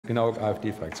Gnauck,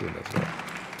 AfD-Fraktion, das Wort.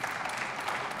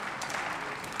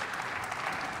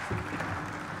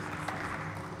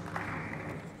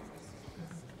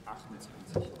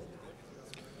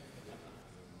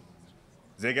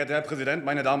 Sehr geehrter Herr Präsident,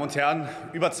 meine Damen und Herren!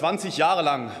 Über 20 Jahre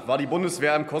lang war die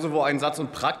Bundeswehr im Kosovo-Einsatz,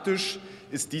 und praktisch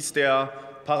ist dies der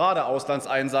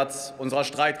Paradeauslandseinsatz unserer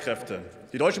Streitkräfte.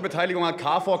 Die deutsche Beteiligung an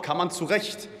KFOR kann man zu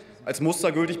Recht als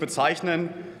mustergültig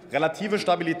bezeichnen. Relative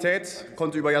Stabilität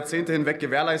konnte über Jahrzehnte hinweg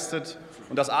gewährleistet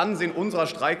und das Ansehen unserer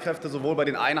Streitkräfte sowohl bei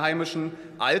den Einheimischen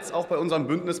als auch bei unseren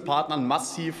Bündnispartnern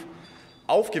massiv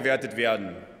aufgewertet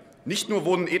werden. Nicht nur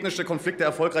wurden ethnische Konflikte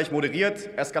erfolgreich moderiert,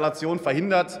 Eskalation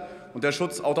verhindert und der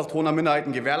Schutz autochthoner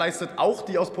Minderheiten gewährleistet, auch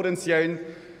die aus potenziellen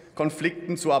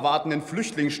Konflikten zu erwartenden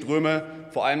Flüchtlingsströme,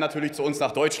 vor allem natürlich zu uns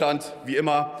nach Deutschland, wie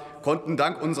immer, konnten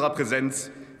dank unserer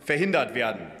Präsenz verhindert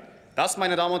werden. Das,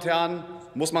 meine Damen und Herren,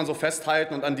 muss man so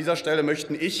festhalten. Und an dieser Stelle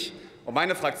möchten ich und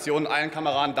meine Fraktion allen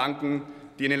Kameraden danken,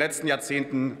 die in den letzten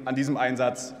Jahrzehnten an diesem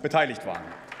Einsatz beteiligt waren.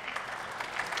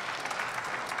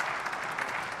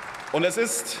 Und es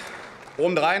ist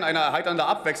obendrein eine erheiternde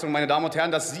Abwechslung, meine Damen und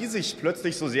Herren, dass Sie sich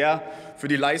plötzlich so sehr für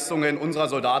die Leistungen unserer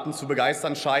Soldaten zu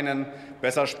begeistern scheinen.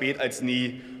 Besser spät als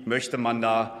nie, möchte man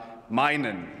da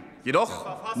meinen.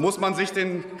 Jedoch muss man sich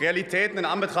den Realitäten in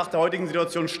Anbetracht der heutigen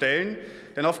Situation stellen.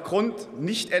 Denn aufgrund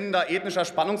nicht endender ethnischer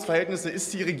Spannungsverhältnisse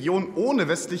ist die Region ohne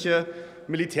westliche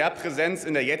Militärpräsenz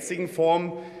in der jetzigen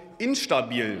Form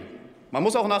instabil. Man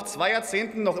muss auch nach 2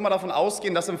 Jahrzehnten noch immer davon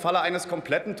ausgehen, dass im Falle eines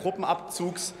kompletten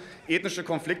Truppenabzugs ethnische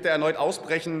Konflikte erneut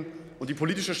ausbrechen und die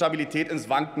politische Stabilität ins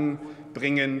Wanken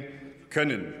bringen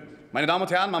können. Meine Damen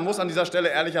und Herren, man muss an dieser Stelle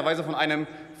ehrlicherweise von einem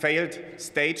Failed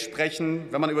State sprechen,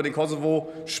 wenn man über den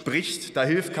Kosovo spricht. Da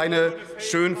hilft keine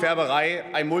Schönfärberei.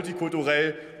 Ein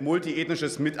multikulturell,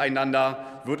 multiethnisches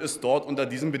Miteinander wird es dort unter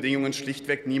diesen Bedingungen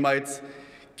schlichtweg niemals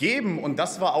geben. Und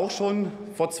das war auch schon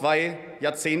vor 2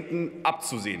 Jahrzehnten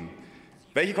abzusehen.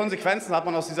 Welche Konsequenzen hat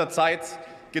man aus dieser Zeit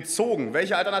gezogen?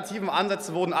 Welche alternativen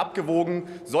Ansätze wurden abgewogen?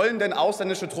 Sollen denn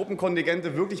ausländische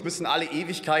Truppenkontingente wirklich bis in alle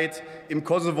Ewigkeit im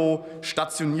Kosovo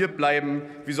stationiert bleiben?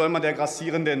 Wie soll man der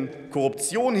grassierenden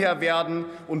Korruption Herr werden?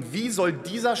 Und wie soll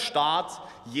dieser Staat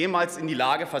jemals in die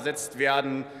Lage versetzt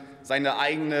werden, seine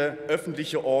eigene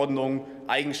öffentliche Ordnung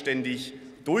eigenständig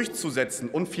durchzusetzen?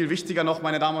 Und viel wichtiger noch,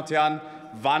 meine Damen und Herren,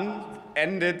 wann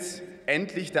endet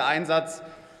endlich der Einsatz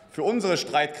für unsere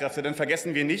Streitkräfte? Denn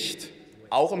vergessen wir nicht,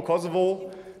 auch im Kosovo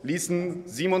ließen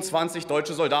 27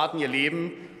 deutsche Soldaten ihr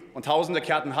Leben und Tausende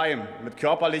kehrten heim mit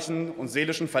körperlichen und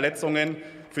seelischen Verletzungen.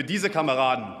 Für diese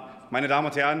Kameraden, meine Damen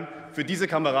und Herren, für diese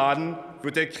Kameraden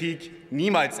wird der Krieg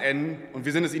niemals enden, und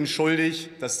wir sind es ihnen schuldig,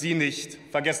 dass sie nicht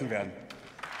vergessen werden.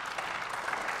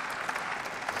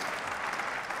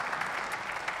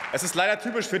 Es ist leider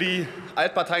typisch für die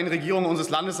Altparteienregierung unseres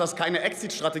Landes, dass keine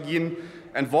Exit-Strategien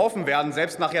entworfen werden,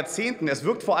 selbst nach Jahrzehnten. Es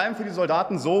wirkt vor allem für die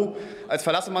Soldaten so, als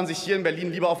verlasse man sich hier in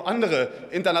Berlin lieber auf andere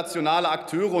internationale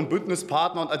Akteure und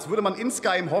Bündnispartner und als würde man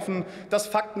insgeheim hoffen, dass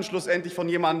Fakten schlussendlich von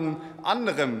jemandem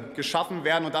anderem geschaffen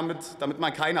werden und damit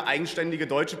man keine eigenständige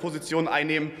deutsche Position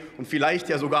einnehmen und vielleicht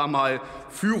ja sogar mal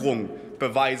Führung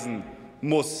beweisen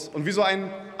muss. Und wie so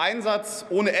ein Einsatz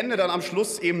ohne Ende dann am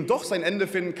Schluss eben doch sein Ende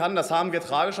finden kann, das haben wir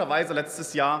tragischerweise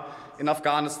letztes Jahr in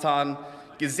Afghanistan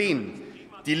gesehen.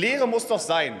 Die Lehre muss doch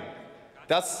sein,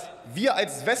 dass wir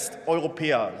als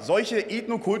Westeuropäer solche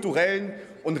ethnokulturellen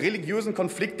und religiösen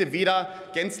Konflikte weder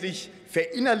gänzlich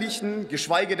verinnerlichen,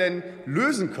 geschweige denn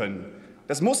lösen können.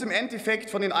 Das muss im Endeffekt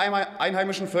von den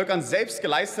einheimischen Völkern selbst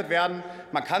geleistet werden.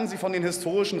 Man kann sie von den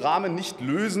historischen Rahmen nicht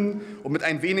lösen und mit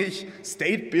ein wenig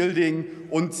State-Building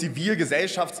und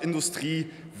Zivilgesellschaftsindustrie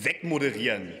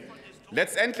wegmoderieren.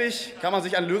 Letztendlich kann man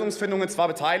sich an Lösungsfindungen zwar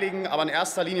beteiligen, aber in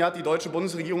erster Linie hat die deutsche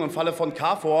Bundesregierung im Falle von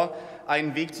KFOR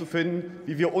einen Weg zu finden,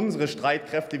 wie wir unsere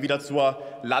Streitkräfte wieder zur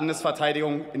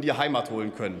Landesverteidigung in die Heimat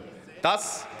holen können.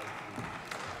 Das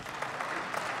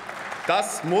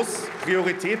muss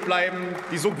Priorität bleiben.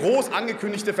 Die so groß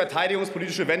angekündigte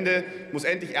verteidigungspolitische Wende muss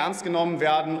endlich ernst genommen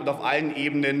werden und auf allen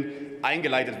Ebenen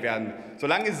eingeleitet werden.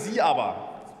 Solange Sie aber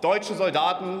deutsche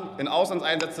Soldaten in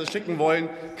Auslandseinsätze schicken wollen,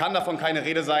 kann davon keine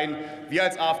Rede sein. Wir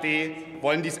als AfD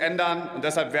wollen dies ändern, und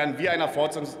deshalb werden wir einer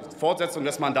Fortsetzung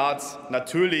des Mandats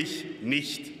natürlich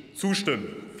nicht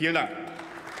zustimmen. Vielen Dank.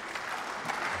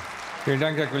 Vielen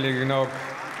Dank, Herr Kollege Gnauck.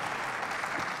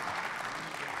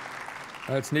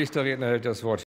 Als nächster Redner hält das Wort